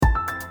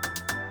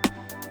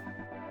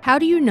How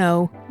do you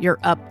know you're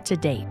up to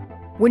date?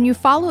 When you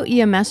follow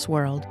EMS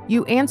World,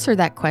 you answer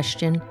that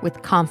question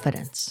with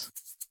confidence.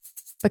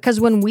 Because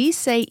when we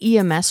say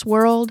EMS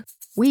World,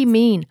 we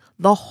mean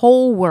the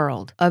whole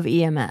world of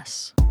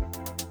EMS.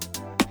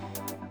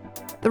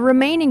 The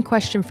remaining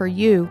question for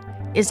you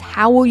is,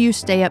 how will you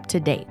stay up to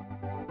date?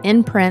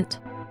 In print,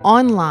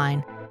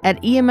 online,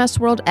 at EMS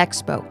World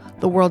Expo,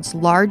 the world's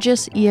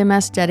largest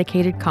EMS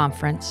dedicated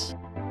conference,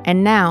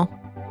 and now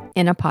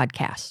in a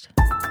podcast.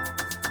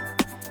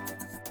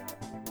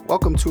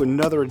 Welcome to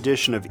another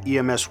edition of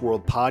EMS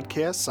World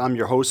Podcasts. I'm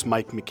your host,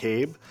 Mike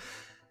McCabe.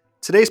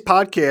 Today's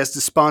podcast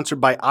is sponsored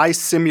by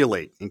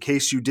iSimulate. In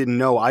case you didn't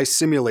know,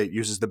 iSimulate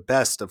uses the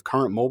best of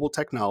current mobile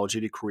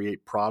technology to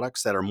create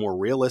products that are more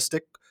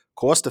realistic,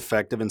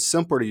 cost-effective, and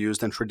simpler to use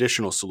than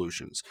traditional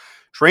solutions.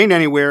 Train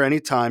anywhere,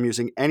 anytime,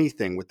 using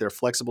anything with their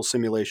flexible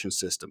simulation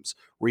systems.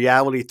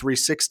 Reality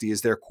 360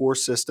 is their core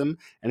system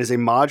and is a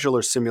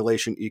modular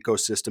simulation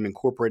ecosystem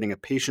incorporating a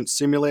patient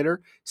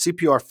simulator,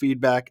 CPR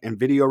feedback, and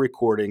video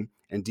recording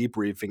and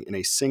debriefing in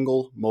a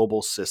single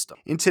mobile system.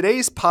 In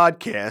today's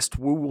podcast,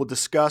 we will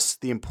discuss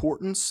the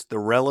importance, the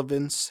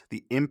relevance,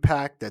 the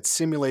impact that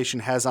simulation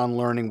has on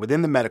learning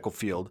within the medical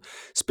field,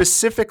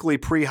 specifically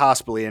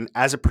pre-hospitally and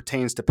as it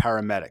pertains to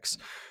paramedics.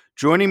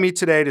 Joining me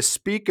today to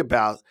speak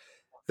about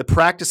the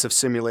practice of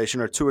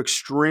simulation are two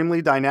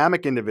extremely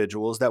dynamic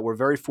individuals that we're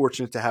very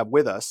fortunate to have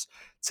with us.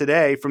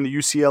 Today, from the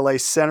UCLA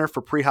Center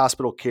for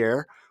Pre-Hospital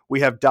Care,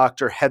 we have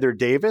Dr. Heather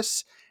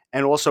Davis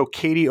and also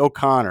Katie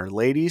O'Connor.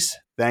 Ladies,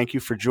 thank you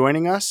for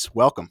joining us.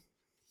 Welcome.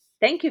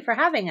 Thank you for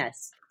having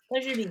us.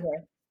 Pleasure to be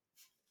here.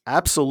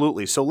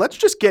 Absolutely. So let's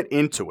just get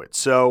into it.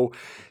 So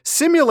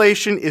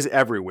simulation is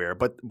everywhere,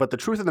 but the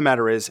truth of the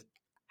matter is,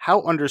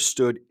 how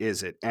understood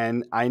is it?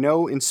 And I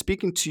know in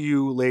speaking to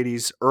you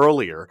ladies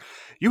earlier,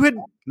 you had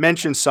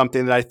mentioned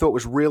something that I thought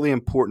was really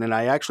important, and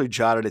I actually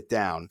jotted it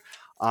down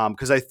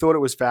because I thought it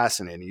was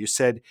fascinating. You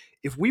said,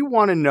 if we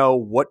want to know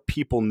what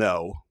people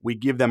know, we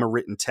give them a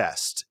written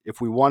test. If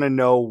we want to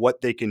know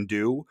what they can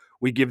do,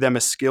 we give them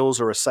a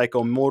skills or a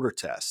psychomotor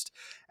test.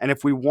 And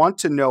if we want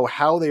to know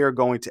how they are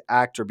going to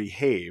act or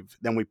behave,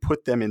 then we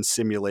put them in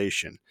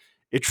simulation.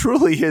 It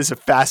truly is a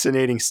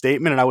fascinating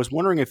statement, and I was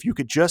wondering if you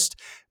could just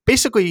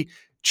basically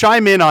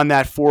chime in on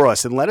that for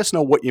us and let us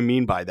know what you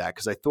mean by that,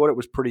 because I thought it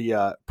was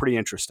pretty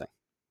interesting.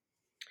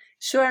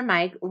 Sure,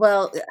 Mike.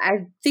 Well,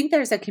 I think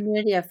there's a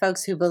community of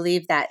folks who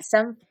believe that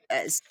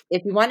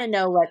if you want to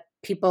know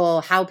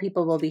how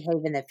people will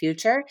behave in the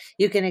future,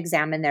 you can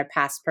examine their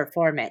past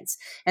performance.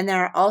 And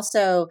there are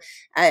also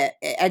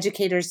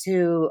educators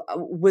who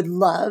would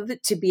love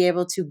to be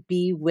able to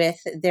be with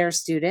their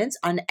students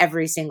on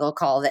every single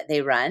call that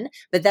they run,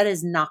 but that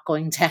is not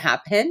going to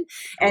happen.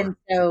 Sure. And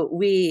so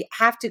we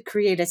have to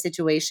create a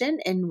situation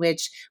in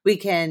which we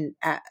can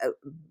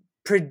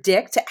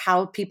predict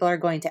how people are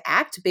going to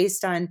act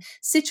based on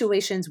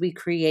situations we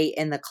create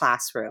in the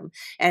classroom.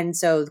 And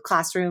so the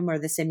classroom or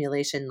the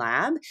simulation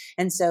lab.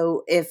 And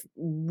so if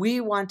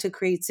we want to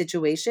create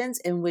situations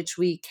in which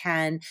we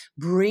can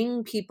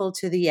bring people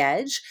to the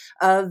edge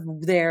of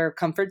their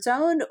comfort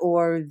zone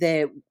or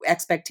the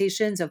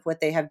expectations of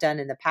what they have done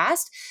in the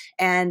past,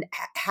 and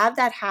have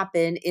that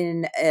happen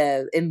in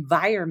an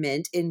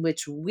environment in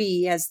which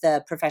we as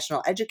the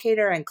professional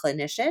educator and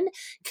clinician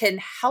can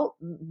help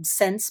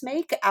sense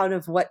make out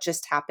of what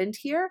just happened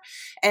here.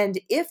 And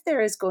if there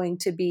is going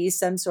to be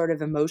some sort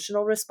of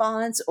emotional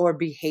response or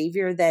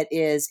behavior that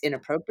is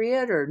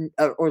inappropriate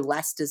or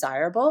less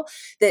desirable,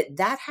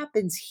 that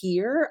happens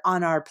here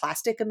on our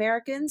plastic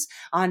Americans,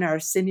 on our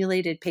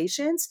simulated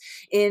patients,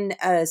 in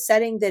a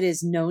setting that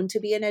is known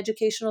to be an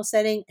educational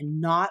setting,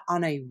 not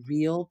on a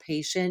real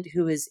patient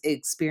who is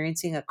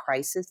experiencing a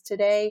crisis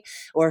today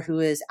or who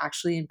is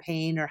actually in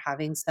pain or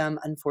having some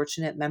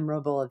unfortunate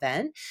memorable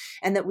event.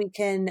 And that we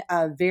can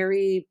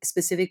very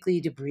specifically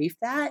debrief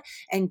that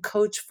and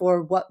coach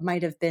for what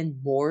might have been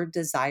more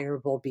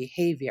desirable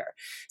behavior.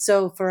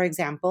 So for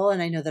example,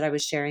 and I know that I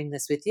was sharing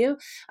this with you,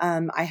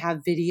 I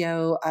have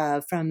video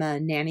from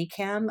a nanny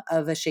cam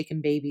of a shaken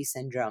baby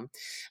syndrome.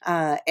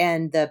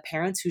 And the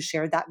parents who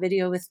shared that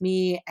video with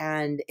me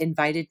and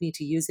invited me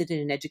to use it in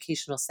an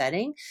educational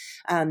setting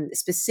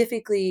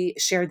specifically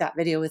shared that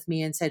video with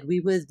me and said,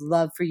 we would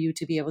love for you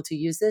to be able to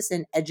use this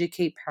and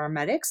educate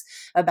paramedics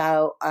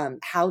about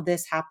how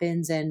this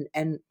happens and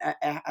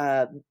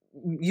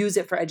use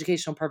it for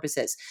educational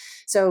purposes.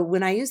 So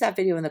when I use that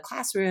video in the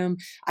classroom,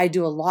 I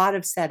do a lot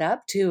of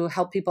setup to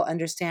help people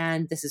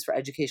understand this is for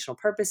educational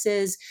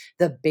purposes.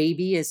 The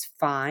baby is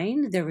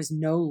fine. There was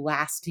no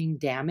lasting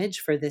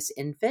damage for this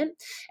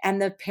infant.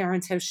 And the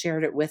parents have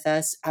shared it with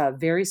us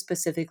very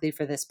specifically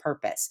for this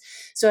purpose.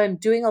 So I'm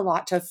doing a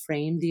lot to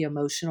frame the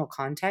emotional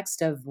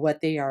context of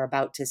what they are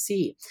about to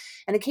see.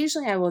 And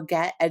occasionally I will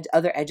get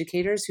other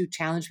educators who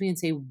challenge me and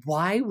say,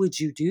 why would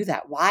you do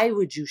that? Why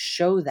would you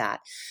show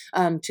that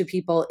to to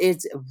people,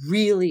 it's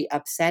really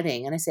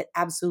upsetting. And I said,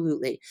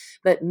 absolutely.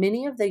 But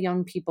many of the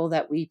young people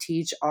that we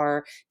teach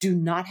do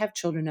not have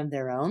children of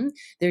their own.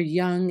 They're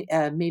young,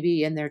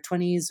 maybe in their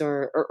 20s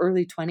or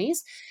early 20s,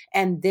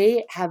 and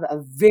they have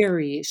a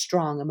very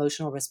strong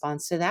emotional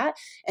response to that.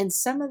 And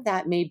some of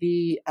that may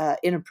be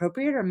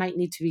inappropriate or might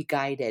need to be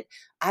guided.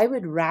 I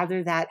would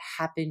rather that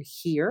happen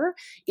here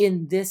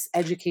in this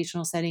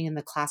educational setting, in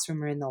the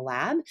classroom or in the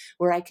lab,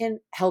 where I can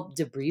help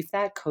debrief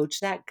that,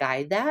 coach that,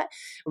 guide that,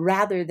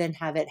 rather than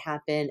have it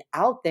happen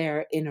out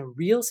there in a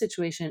real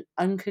situation,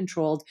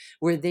 uncontrolled,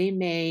 where they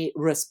may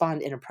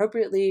respond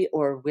inappropriately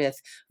or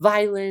with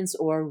violence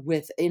or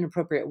with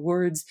inappropriate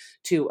words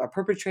to a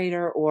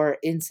perpetrator or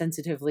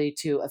insensitively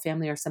to a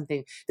family or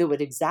something that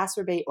would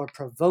exacerbate or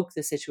provoke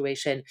the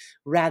situation,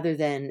 rather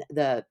than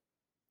the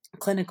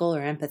clinical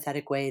or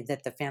empathetic way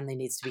that the family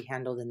needs to be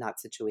handled in that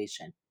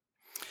situation.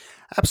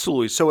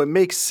 Absolutely. So it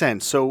makes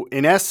sense. So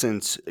in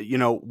essence,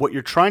 what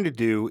you're trying to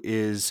do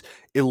is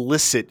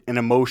elicit an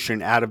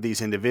emotion out of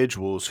these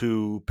individuals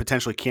who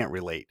potentially can't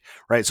relate,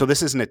 right? So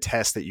this isn't a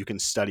test that you can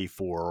study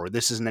for, or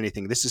this isn't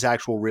anything. This is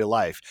actual real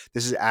life.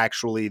 This is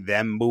actually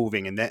them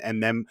moving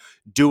and them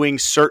doing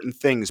certain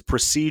things,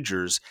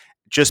 procedures,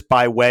 just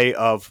by way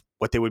of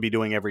what they would be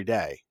doing every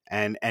day.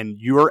 And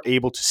you're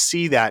able to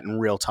see that in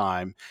real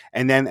time.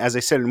 And then, as I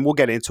said, and we'll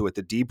get into it,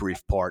 the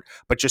debrief part,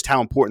 but just how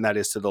important that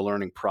is to the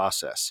learning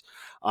process.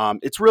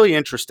 It's really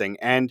interesting.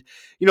 And,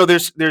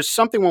 there's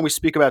something when we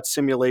speak about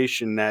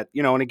simulation that,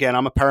 and again,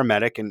 I'm a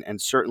paramedic and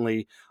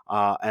certainly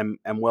am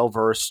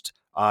well-versed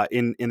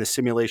in the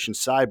simulation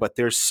side, but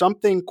there's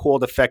something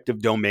called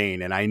affective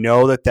domain. And I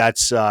know that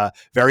that's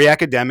very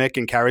academic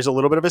and carries a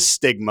little bit of a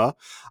stigma.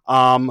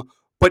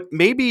 But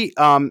maybe,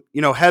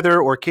 Heather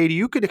or Katie,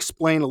 you could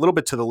explain a little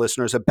bit to the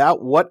listeners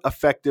about what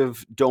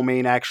affective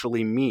domain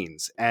actually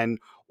means. And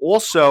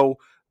also,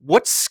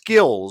 what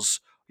skills,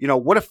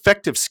 what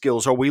affective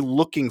skills are we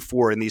looking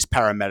for in these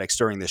paramedics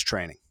during this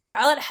training?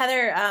 I'll let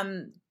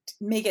Heather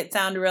make it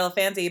sound real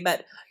fancy,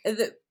 but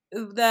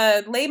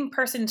the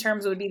layperson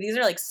terms would be, these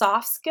are like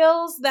soft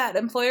skills that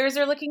employers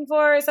are looking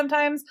for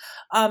sometimes,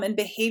 and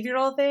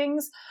behavioral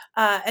things.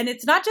 And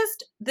it's not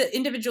just the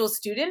individual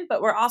student,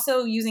 but we're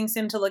also using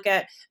SIM to look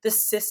at the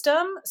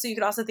system. So you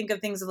could also think of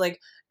things of like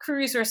crew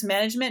resource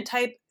management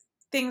type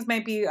things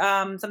might be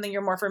something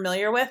you're more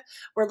familiar with.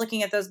 We're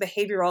looking at those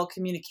behavioral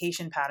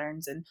communication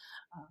patterns. And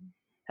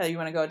Heather, you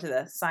want to go into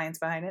the science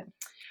behind it?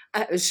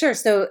 Sure.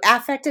 So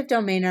affective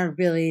domain are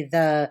really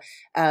the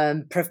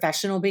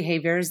professional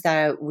behaviors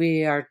that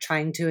we are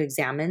trying to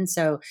examine.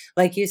 So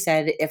like you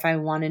said, if I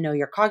want to know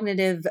your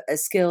cognitive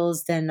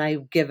skills, then I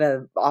give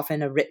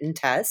often a written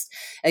test.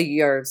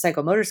 Your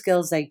psychomotor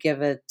skills, I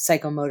give a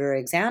psychomotor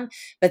exam.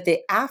 But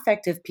the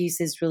affective piece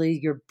is really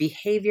your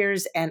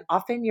behaviors and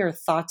often your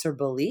thoughts or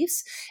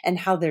beliefs and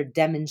how they're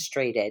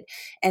demonstrated.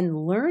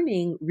 And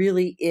learning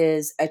really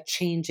is a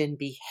change in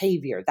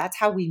behavior. That's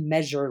how we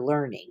measure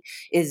learning,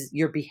 is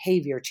your behavior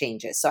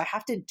changes. So I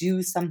have to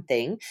do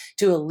something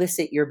to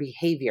elicit your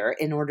behavior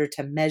in order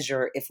to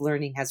measure if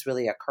learning has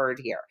really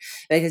occurred here.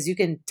 Because you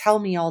can tell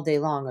me all day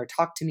long or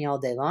talk to me all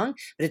day long,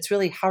 but it's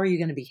really how are you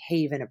going to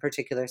behave in a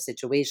particular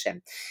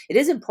situation. It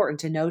is important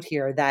to note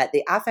here that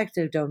the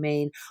affective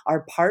domain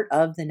are part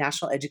of the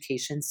National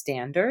Education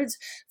Standards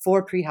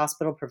for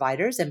pre-hospital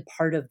providers and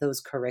part of those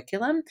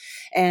curriculum.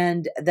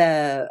 And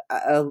there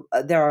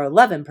are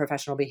 11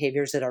 professional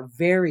behaviors that are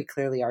very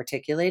clearly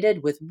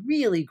articulated with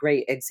really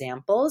great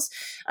examples.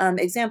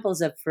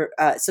 Examples of,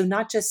 so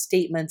not just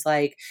statements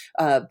like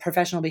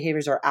professional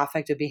behaviors or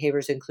affective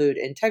behaviors include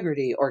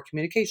integrity or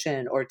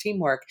communication or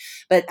teamwork,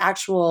 but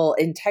actual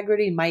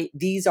integrity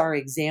these are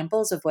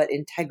examples of what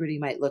integrity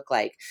might look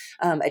like.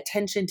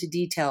 Attention to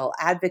detail,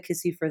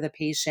 advocacy for the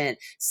patient,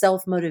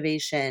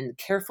 self-motivation,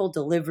 careful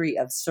delivery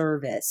of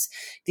service.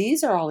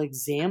 These are all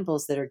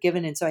examples that are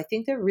given. And so I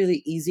think they're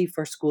really easy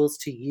for schools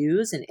to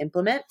use and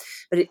implement,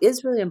 but it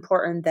is really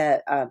important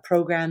that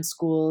programs,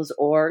 schools,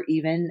 or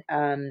even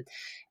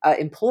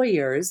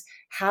employers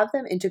have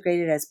them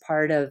integrated as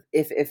part of,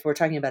 if we're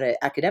talking about an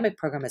academic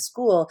program at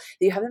school,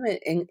 that you have them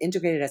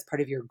integrated as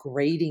part of your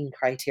grading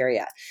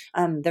criteria.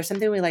 There's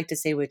something we like to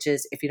say, which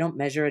is if you don't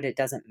measure it, it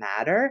doesn't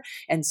matter.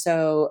 And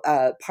so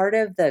part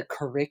of the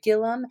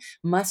curriculum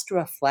must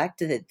reflect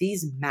that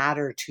these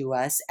matter to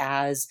us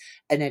as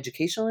an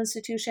educational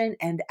institution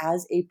and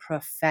as a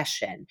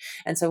profession.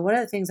 And so one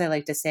of the things I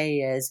like to say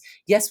is,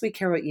 yes, we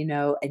care what you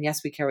know, and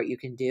yes, we care what you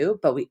can do,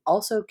 but we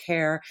also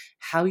care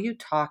how you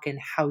talk and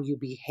how you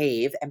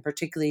behave, and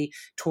particularly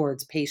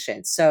towards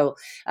patients. So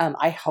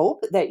I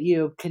hope that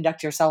you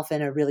conduct yourself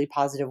in a really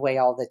positive way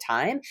all the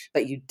time,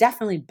 but you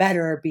definitely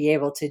better be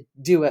able to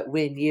do it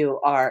when you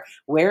are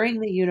wearing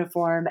the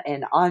uniform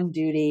and on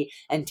duty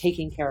and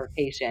taking care of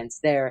patients.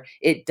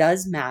 It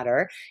does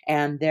matter.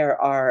 And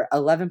there are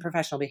 11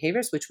 professional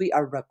behaviors which we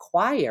are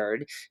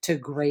required to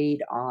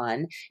grade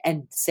on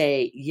and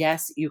say,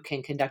 yes, you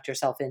can conduct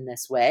yourself in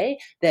this way,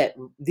 that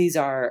these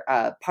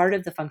are part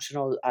of the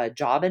functional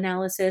job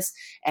analysis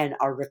and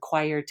are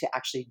required to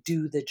actually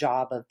do the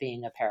job of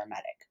being a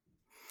paramedic.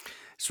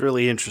 It's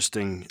really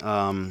interesting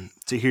to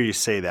hear you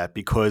say that,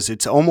 because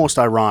it's almost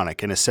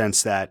ironic in a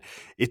sense that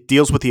it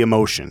deals with the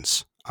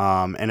emotions.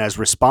 And as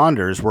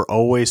responders, we're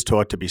always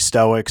taught to be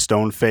stoic,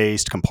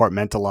 stone-faced,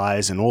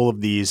 compartmentalize, and all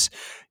of these,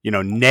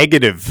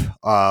 negative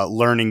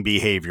learning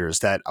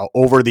behaviors that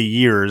over the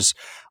years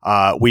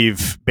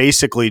we've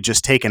basically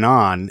just taken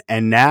on.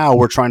 And now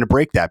we're trying to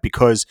break that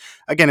because,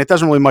 again, it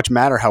doesn't really much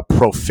matter how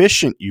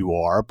proficient you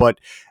are, but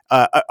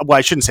well,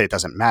 I shouldn't say it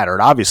doesn't matter.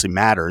 It obviously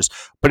matters,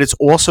 but it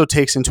also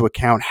takes into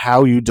account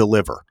how you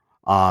deliver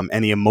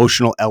and the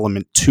emotional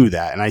element to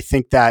that. And I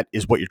think that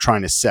is what you're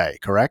trying to say,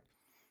 correct?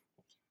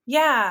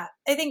 Yeah,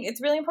 I think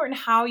it's really important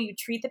how you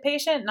treat the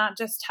patient, not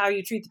just how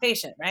you treat the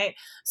patient, right?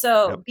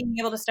 So Yep. being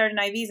able to start an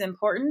IV is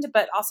important,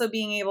 but also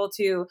being able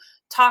to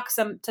talk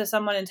to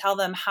someone and tell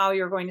them how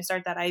you're going to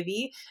start that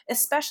IV,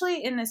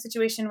 especially in a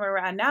situation where we're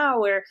at now,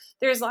 where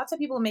there's lots of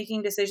people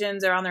making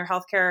decisions around their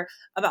healthcare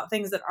about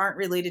things that aren't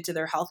related to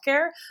their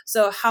healthcare.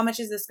 So how much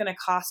is this going to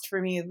cost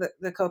for me,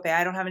 the copay?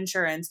 I don't have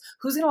insurance.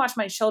 Who's going to watch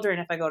my children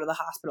if I go to the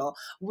hospital?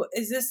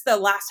 Is this the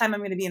last time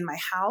I'm going to be in my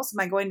house? Am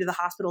I going to the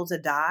hospital to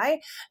die?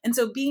 And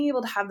so being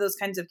able to have those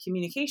kinds of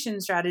communication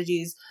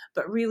strategies,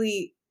 but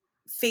really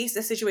face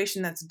a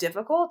situation that's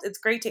difficult. It's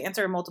great to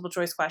answer a multiple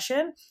choice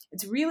question.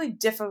 It's really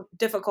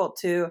difficult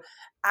to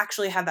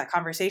actually have that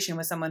conversation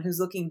with someone who's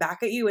looking back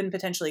at you and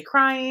potentially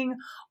crying,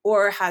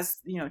 or has,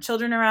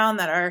 children around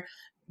that are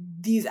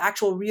these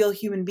actual real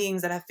human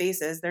beings that have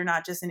faces. They're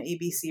not just an A,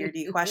 B, C, or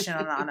D question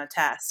on a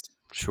test.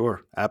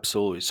 Sure,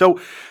 absolutely. So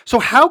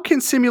how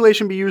can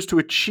simulation be used to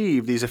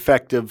achieve these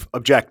effective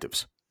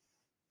objectives?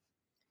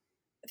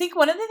 I think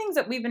one of the things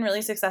that we've been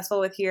really successful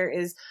with here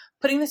is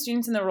putting the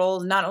students in the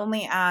roles not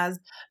only as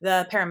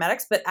the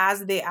paramedics, but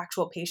as the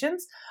actual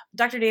patients.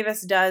 Dr.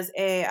 Davis does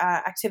a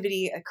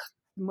activity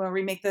where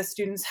we make the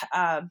students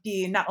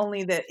be not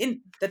only the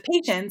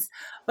patients,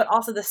 but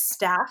also the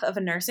staff of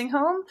a nursing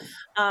home.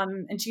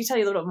 And she can tell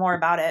you a little bit more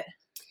about it.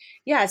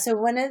 Yeah, so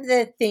one of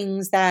the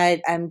things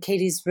that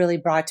Katie's really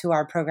brought to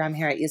our program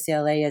here at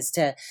UCLA is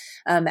to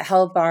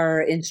help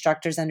our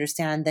instructors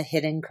understand the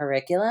hidden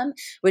curriculum,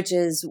 which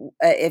is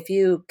if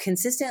you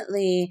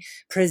consistently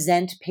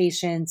present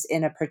patients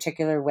in a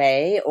particular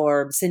way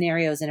or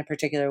scenarios in a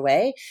particular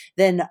way,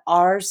 then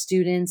our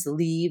students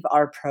leave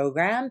our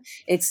program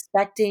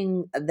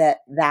expecting that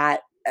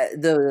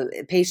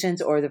the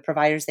patients or the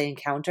providers they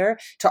encounter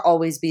to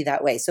always be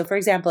that way. So for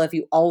example, if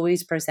you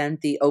always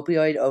present the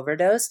opioid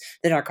overdose,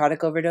 the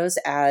narcotic overdose,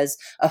 as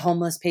a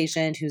homeless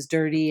patient who's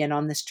dirty and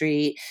on the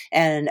street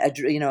and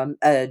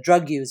a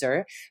drug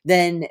user,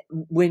 then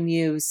when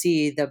you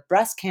see the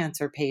breast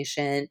cancer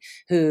patient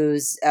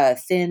who's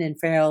thin and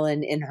frail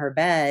and in her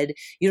bed,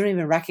 you don't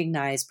even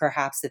recognize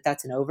perhaps that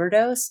that's an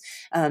overdose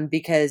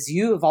because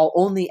you have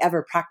only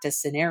ever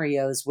practiced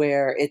scenarios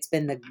where it's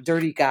been the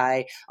dirty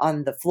guy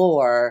on the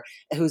floor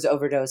who's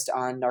overdosed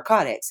on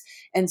narcotics.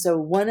 And so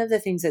one of the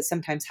things that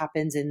sometimes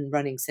happens in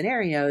running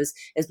scenarios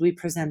is we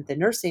present the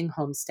nursing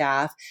home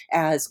staff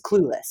as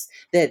clueless,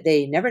 that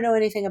they never know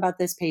anything about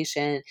this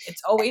patient.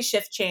 It's always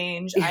shift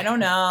change. I don't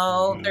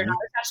know. They're not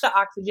attached to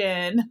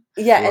oxygen.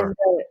 Yeah, Sure.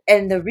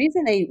 and the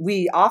reason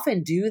we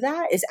often do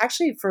that is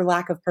actually for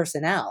lack of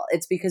personnel.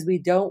 It's because we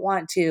don't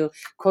want to,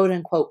 quote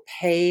unquote,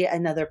 pay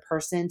another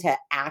person to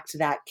act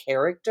that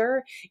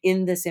character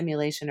in the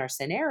simulation or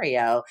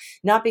scenario,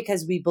 not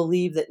because we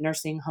believe that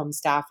nursing home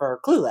staff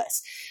are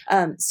clueless.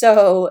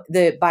 So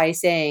by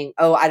saying,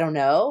 "Oh, I don't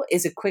know,"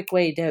 is a quick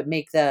way to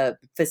make the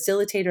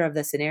facilitator of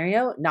the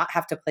scenario not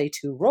have to play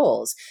two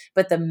roles.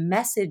 But the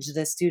message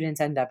the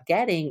students end up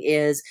getting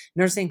is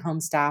nursing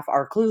home staff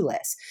are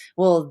clueless.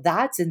 Well,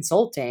 that's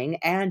insulting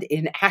and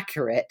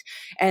inaccurate.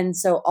 And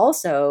so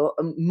also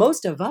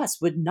most of us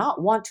would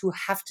not want to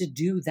have to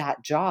do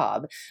that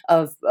job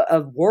of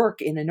work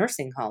in a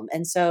nursing home.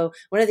 And so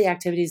one of the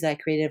activities that I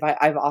created,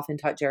 I've often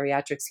taught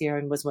geriatrics here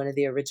and was one of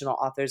the original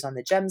authors on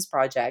the GEMS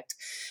project.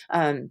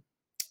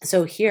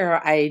 So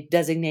here I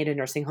designate a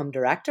nursing home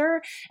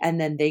director,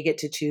 and then they get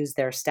to choose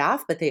their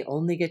staff, but they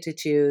only get to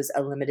choose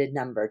a limited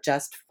number,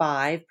 just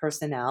 5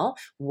 personnel,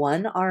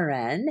 1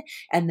 RN,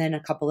 and then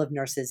a couple of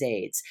nurses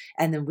aides.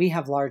 And then we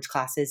have large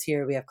classes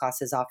here. We have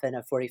classes often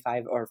of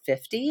 45 or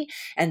 50.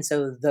 And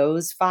so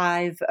those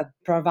 5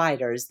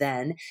 providers,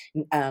 then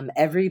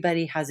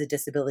everybody has a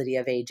disability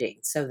of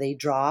aging. So they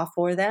draw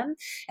for them.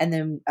 And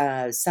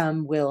then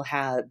some will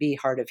be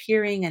hard of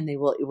hearing and they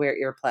will wear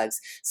earplugs.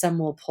 Some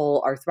will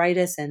pull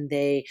arthritis, and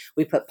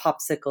we put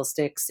popsicle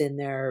sticks in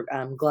their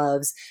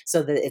gloves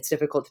so that it's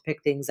difficult to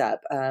pick things up.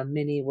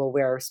 Many will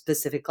wear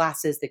specific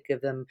glasses that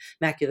give them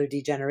macular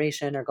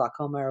degeneration or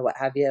glaucoma or what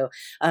have you.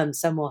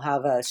 Some will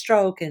have a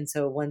stroke, and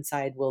so one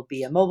side will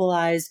be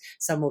immobilized,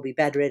 some will be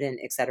bedridden,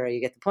 etc.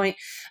 You get the point.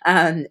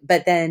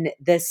 But then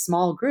this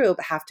small group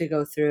have to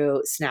go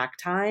through snack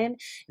time.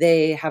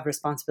 They have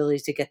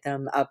responsibilities to get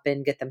them up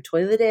and get them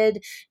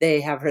toileted. They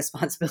have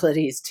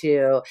responsibilities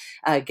to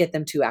get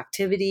them to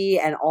activity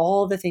and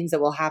all the things that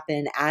will will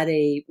happen at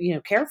a,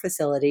 care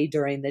facility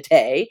during the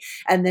day.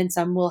 And then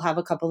some will have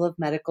a couple of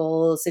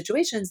medical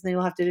situations, and they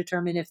will have to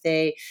determine if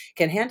they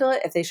can handle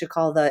it, if they should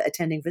call the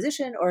attending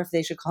physician, or if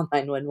they should call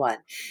 911.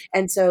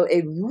 And so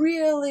it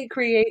really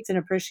creates an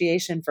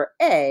appreciation for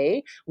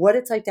what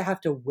it's like to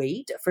have to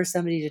wait for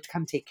somebody to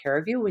come take care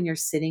of you when you're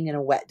sitting in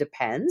a wet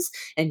Depends.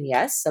 And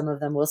yes, some of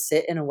them will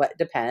sit in a wet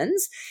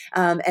Depends.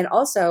 And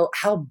also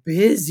how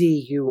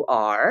busy you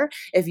are.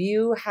 If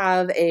you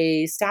have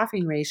a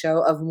staffing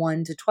ratio of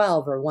 1 to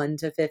 12 or 1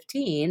 to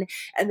 15,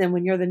 and then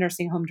when you're the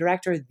nursing home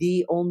director,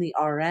 the only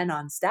RN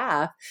on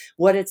staff,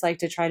 what it's like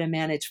to try to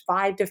manage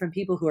 5 different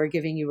people who are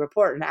giving you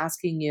report and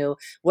asking you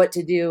what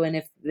to do and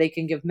if they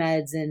can give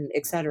meds and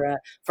et cetera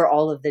for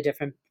all of the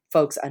different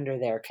folks under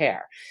their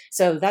care.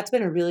 So that's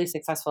been a really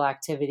successful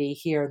activity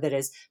here that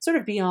is sort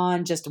of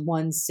beyond just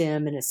one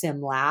sim in a sim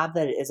lab,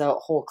 that is a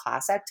whole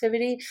class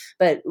activity,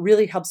 but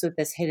really helps with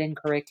this hidden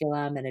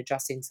curriculum and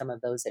addressing some of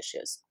those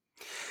issues.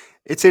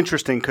 It's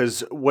interesting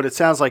because what it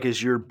sounds like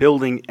is you're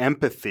building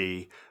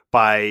empathy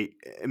by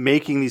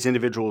making these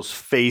individuals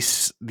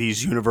face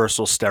these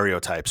universal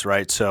stereotypes,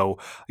 right? So,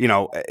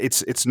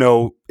 it's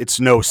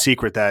no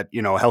secret that,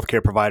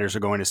 healthcare providers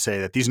are going to say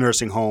that these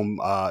nursing home,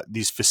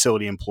 these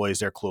facility employees,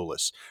 they're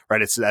clueless,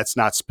 right? That's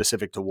not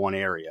specific to one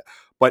area.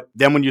 But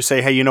then when you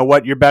say, hey, you know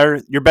what, you're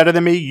better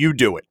than me, you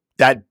do it.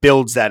 That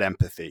builds that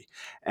empathy.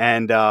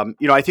 And,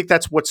 I think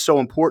that's what's so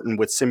important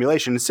with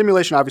simulation. And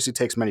simulation obviously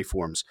takes many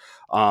forms.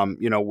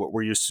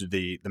 We're used to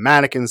the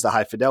mannequins, the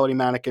high fidelity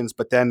mannequins,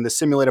 but then the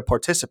simulated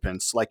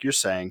participants, like you're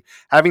saying,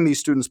 having these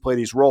students play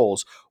these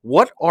roles.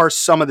 What are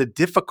some of the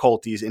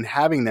difficulties in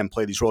having them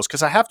play these roles?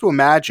 Because I have to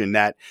imagine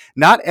that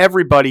not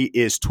everybody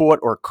is taught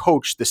or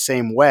coached the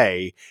same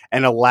way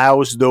and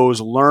allows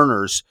those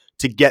learners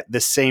to get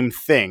the same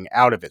thing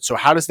out of it. So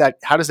how does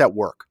that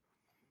work?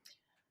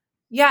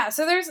 Yeah,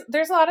 so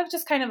there's a lot of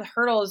just kind of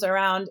hurdles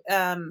around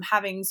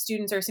having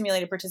students or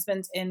simulated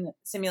participants in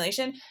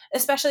simulation,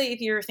 especially if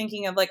you're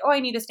thinking of like, oh,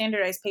 I need a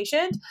standardized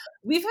patient.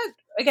 We've had,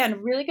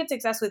 again, really good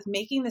success with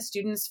making the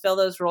students fill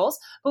those roles,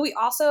 but we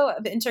also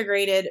have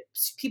integrated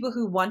people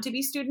who want to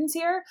be students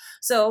here.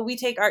 So we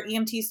take our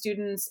EMT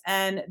students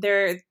and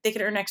they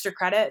can earn extra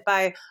credit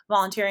by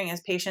volunteering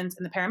as patients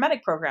in the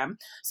paramedic program.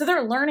 So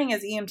they're learning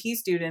as EMT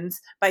students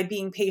by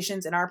being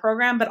patients in our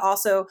program, but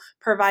also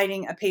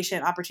providing a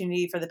patient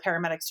opportunity for the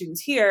paramedic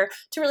students here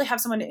to really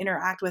have someone to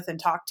interact with and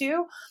talk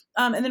to.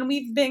 And then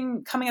we've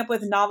been coming up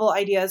with novel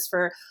ideas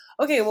for,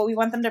 okay, well, we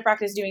want them to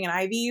practice doing an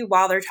IV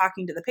while they're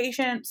talking to the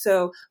patient.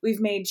 So we've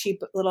made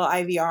cheap little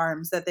IV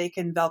arms that they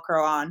can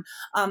Velcro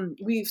on.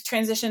 We've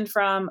transitioned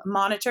from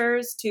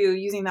monitors to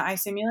using the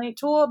iSimulate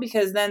tool,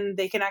 because then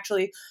they can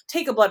actually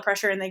take a blood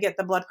pressure and they get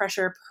the blood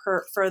pressure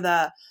for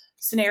the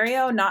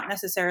scenario, not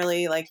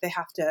necessarily like they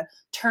have to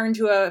turn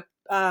to a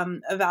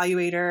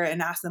evaluator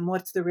and ask them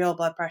what's the real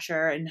blood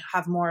pressure and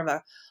have more of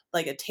a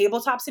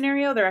tabletop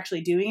scenario. They're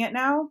actually doing it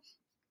now.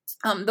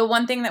 The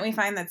one thing that we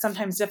find that's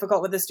sometimes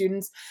difficult with the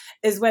students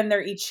is when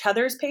they're each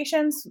other's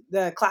patients,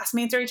 the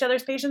classmates are each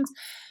other's patients,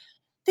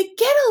 they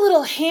get a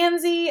little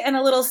handsy and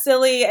a little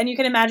silly. And you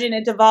can imagine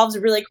it devolves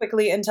really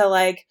quickly into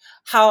like,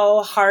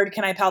 how hard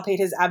can I palpate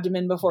his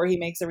abdomen before he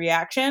makes a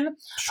reaction?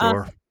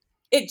 Sure.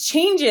 It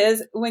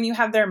changes when you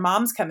have their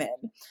moms come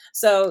in.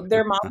 So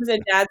their moms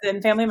and dads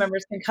and family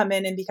members can come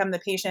in and become the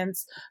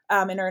patients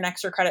and earn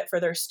extra credit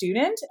for their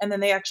student. And then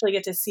they actually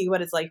get to see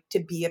what it's like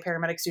to be a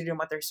paramedic student and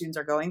what their students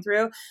are going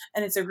through.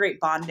 And it's a great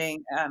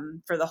bonding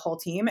for the whole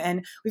team.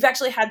 And we've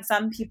actually had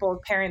some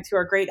parents who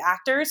are great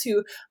actors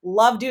who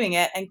love doing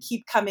it and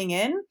keep coming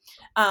in.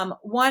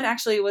 One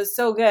actually was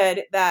so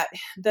good that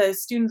the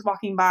students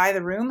walking by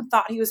the room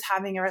thought he was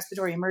having a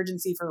respiratory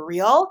emergency for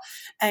real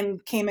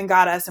and came and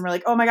got us and were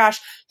like, oh my gosh,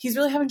 he's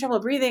really having trouble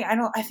breathing.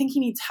 I think he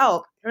needs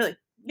help. We're like,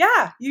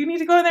 yeah, you need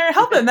to go in there and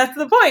help him. That's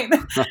the point.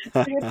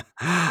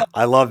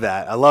 I love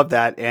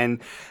that.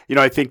 And,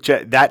 I think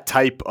that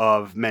type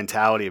of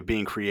mentality of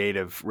being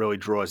creative really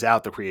draws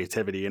out the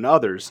creativity in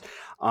others.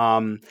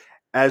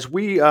 As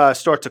we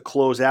start to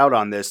close out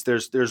on this,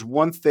 there's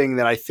one thing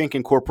that I think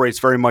incorporates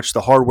very much the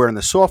hardware and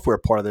the software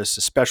part of this,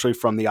 especially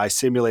from the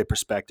iSimulate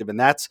perspective, and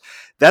that's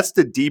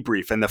the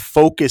debrief and the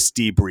focus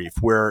debrief,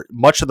 where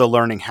much of the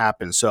learning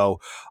happens. So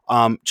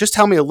just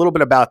tell me a little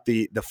bit about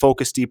the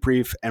focus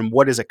debrief and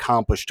what is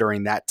accomplished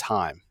during that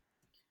time.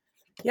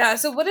 Yeah.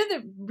 So one of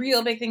the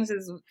real big things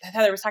is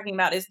Heather was talking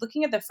about is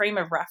looking at the frame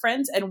of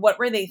reference and what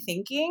were they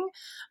thinking.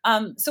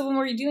 So when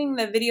we're doing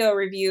the video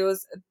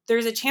reviews,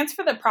 there's a chance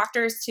for the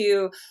proctors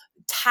to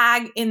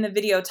tag in the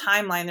video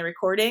timeline, the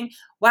recording.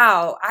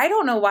 Wow, I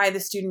don't know why the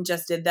student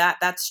just did that.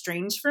 That's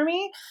strange for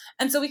me.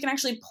 And so we can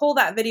actually pull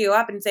that video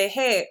up and say,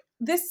 hey,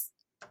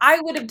 I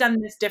would have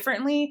done this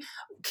differently.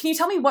 Can you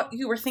tell me what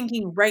you were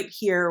thinking right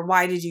here?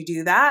 Why did you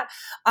do that?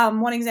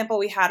 One example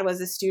we had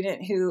was a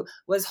student who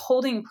was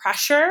holding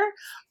pressure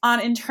on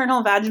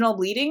internal vaginal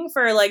bleeding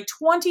for like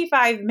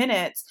 25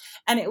 minutes.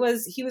 And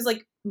he was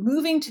like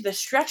moving to the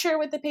stretcher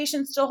with the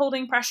patient still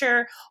holding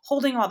pressure,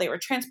 holding while they were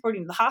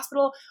transporting to the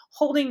hospital,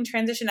 holding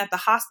transition at the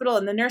hospital.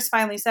 And the nurse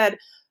finally said,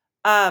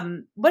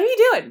 what are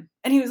you doing?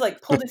 And he was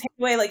like, pulled his hand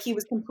away, like he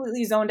was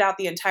completely zoned out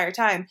the entire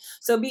time.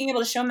 So being able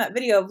to show him that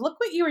video of, look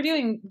what you were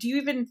doing. Do you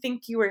even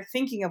think you were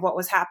thinking of what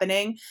was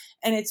happening?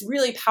 And it's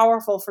really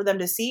powerful for them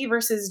to see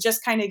versus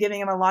just kind of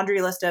giving them a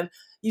laundry list of,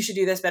 you should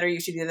do this better,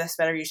 you should do this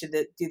better, you should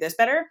do this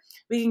better.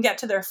 We can get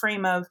to their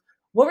frame of,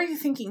 what were you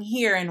thinking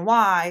here and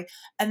why?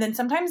 And then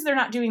sometimes they're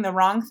not doing the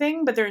wrong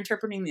thing, but they're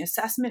interpreting the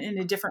assessment in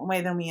a different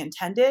way than we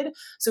intended.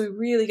 So we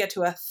really get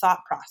to a thought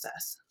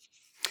process.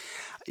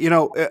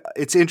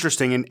 It's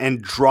interesting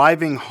and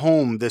driving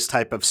home this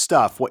type of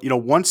stuff.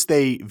 Once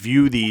they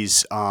view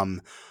these, I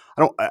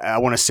don't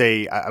want to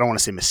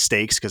say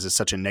mistakes because it's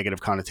such a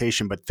negative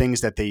connotation, but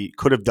things that they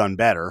could have done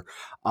better.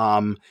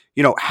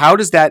 How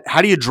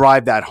do you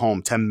drive that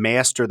home to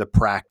master the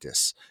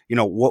practice?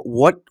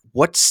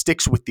 What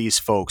sticks with these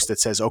folks that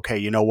says, okay,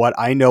 you know what?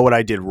 I know what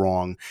I did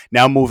wrong.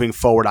 Now moving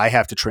forward, I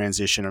have to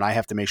transition and I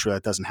have to make sure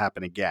that doesn't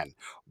happen again.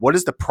 What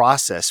is the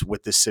process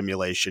with this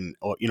simulation?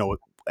 Or,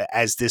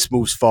 as this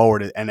moves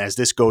forward and as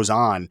this goes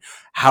on,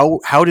 how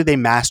do they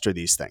master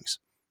these things?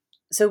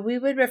 So we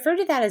would refer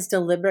to that as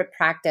deliberate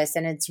practice,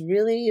 and it's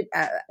really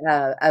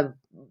a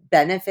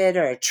benefit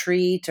or a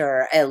treat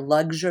or a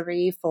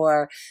luxury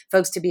for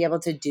folks to be able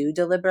to do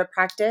deliberate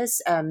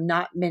practice.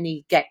 Not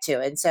many get to.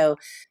 And so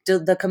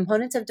the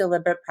components of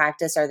deliberate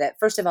practice are that,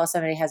 first of all,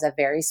 somebody has a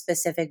very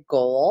specific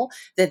goal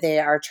that they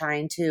are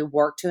trying to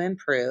work to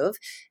improve,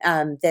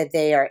 that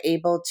they are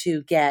able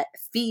to get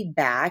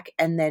feedback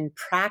and then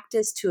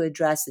practice to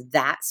address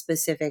that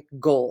specific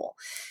goal.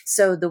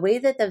 So the way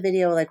that the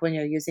video, like when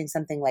you're using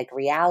something like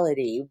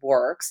Reality,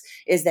 works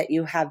is that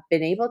you have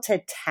been able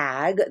to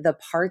tag the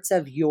parts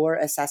of your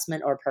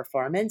assessment or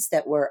performance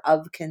that were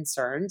of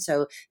concern.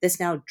 So this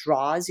now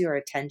draws your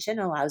attention,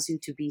 allows you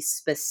to be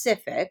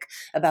specific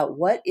about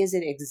what is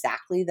it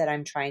exactly that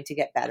I'm trying to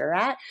get better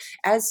at.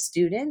 As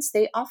students,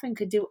 they often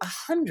could do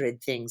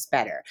 100 things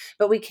better,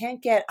 but we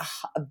can't get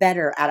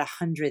better at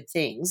 100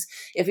 things.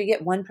 If we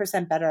get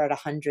 1% better at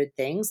 100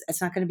 things,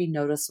 it's not going to be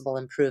noticeable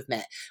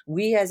improvement.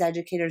 We as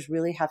educators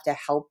really have to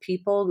help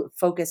people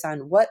focus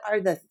on what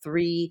are the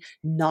 3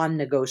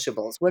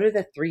 non-negotiables? What are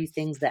the 3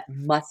 things that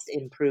must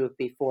improve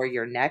before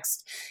your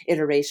next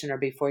iteration or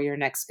before your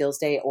next skills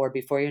day or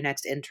before your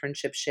next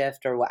internship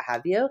shift or what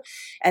have you?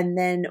 And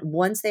then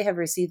once they have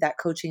received that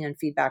coaching and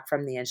feedback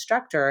from the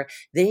instructor,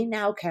 they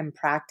now can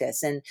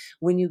practice. And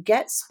when you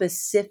get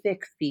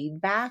specific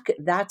feedback,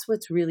 that's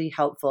what's really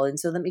helpful. And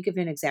so let me give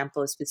you an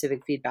example of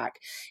specific feedback.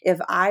 If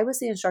I was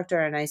the instructor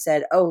and I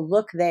said, oh,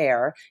 look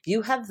there,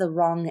 you have the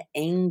wrong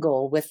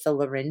angle with the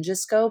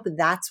laryngoscope.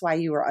 That's why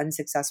you were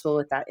unsuccessful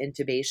with that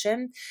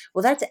intubation.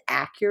 Well, that's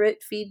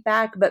accurate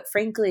feedback. But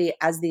frankly,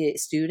 as the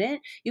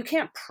student, you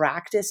can't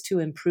practice to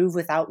improve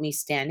without me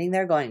standing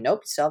there going,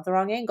 nope, still have the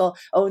wrong angle.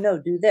 Oh no,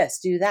 do this,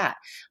 do that.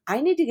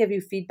 I need to give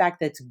you feedback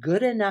that's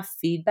good enough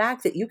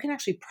feedback that you can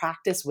actually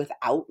practice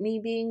without me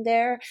being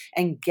there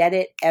and get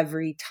it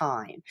every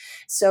time.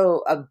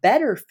 So a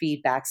better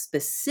feedback,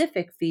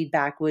 specific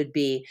feedback would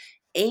be,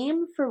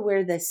 aim for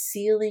where the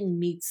ceiling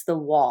meets the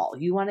wall.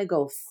 You want to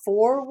go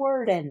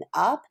forward and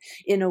up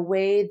in a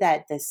way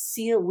that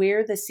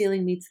where the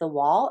ceiling meets the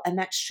wall, and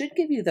that should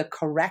give you the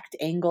correct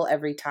angle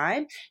every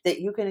time,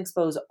 that you can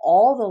expose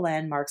all the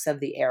landmarks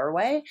of the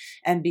airway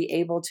and be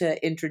able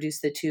to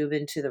introduce the tube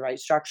into the right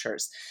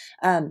structures.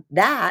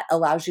 That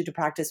allows you to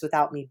practice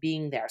without me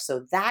being there.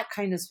 So that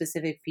kind of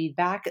specific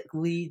feedback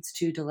leads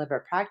to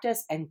deliberate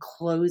practice and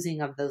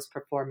closing of those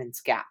performance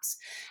gaps.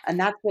 And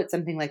that's what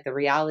something like the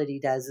Reality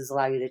does, is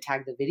allow you to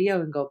tag the video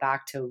and go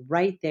back to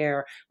right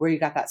there where you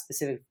got that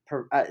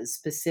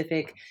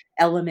specific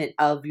element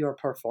of your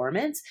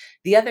performance.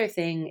 The other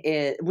thing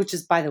is, which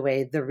is, by the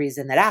way, the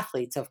reason that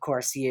athletes, of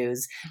course,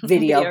 use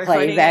video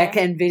playback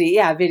and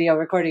video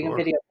recording and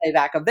video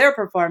playback of their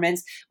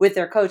performance with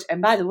their coach. And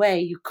by the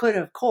way, you could,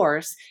 of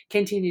course,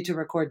 continue to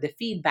record the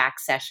feedback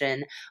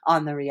session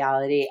on the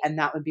Reality. And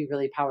that would be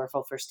really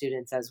powerful for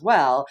students as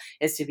well,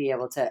 is to be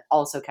able to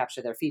also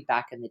capture their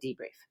feedback in the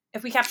debrief.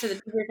 If we capture the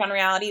debrief on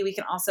Reality, we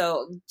can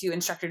also do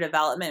instructor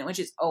development, which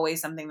is always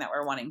something that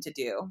we're wanting to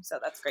do. So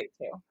that's great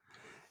too.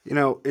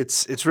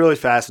 It's really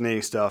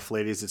fascinating stuff,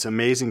 ladies. It's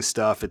amazing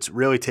stuff. It's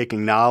really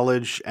taking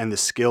knowledge and the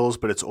skills,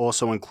 but it's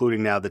also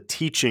including now the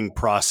teaching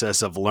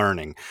process of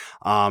learning.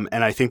 And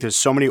I think there's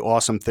so many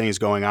awesome things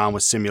going on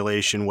with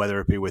simulation,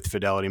 whether it be with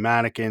Fidelity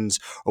mannequins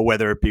or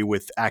whether it be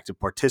with active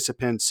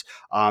participants.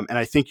 And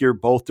I think you're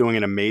both doing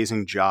an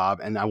amazing job.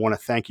 And I want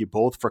to thank you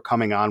both for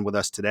coming on with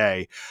us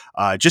today,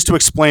 just to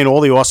explain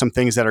all the awesome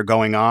things that are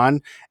going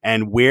on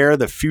and where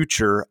the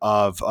future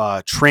of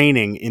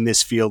training in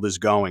this field is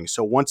going.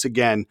 So once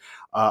again,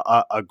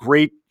 a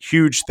great,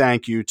 huge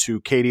thank you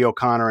to Katie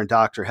O'Connor and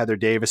Dr. Heather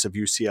Davis of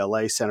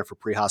UCLA Center for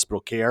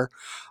Pre-Hospital Care.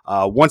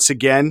 Once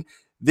again,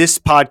 this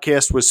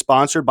podcast was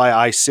sponsored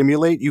by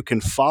iSimulate. You can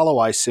follow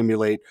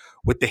iSimulate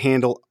with the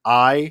handle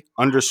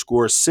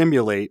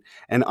I_simulate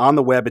and on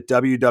the web at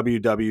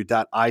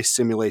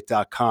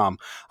www.isimulate.com.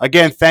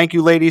 Again, thank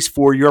you, ladies,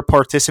 for your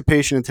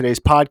participation in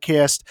today's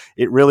podcast.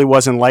 It really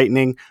was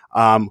enlightening.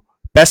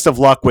 best of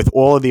luck with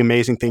all of the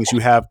amazing things you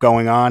have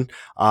going on.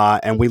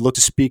 And we look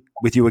to speak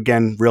with you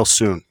again real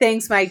soon.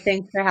 Thanks, Mike.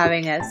 Thanks for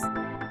having us.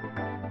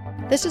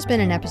 This has been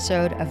an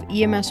episode of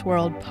EMS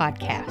World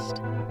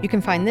Podcast. You can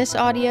find this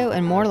audio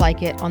and more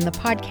like it on the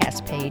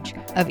podcast page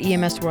of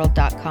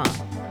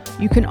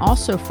emsworld.com. You can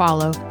also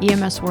follow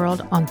EMS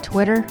World on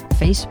Twitter,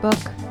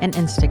 Facebook, and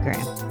Instagram.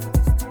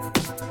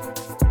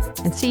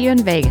 And see you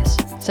in Vegas,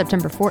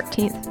 September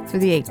 14th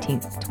through the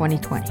 18th,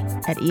 2020,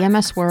 at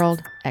EMS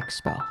World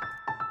Expo.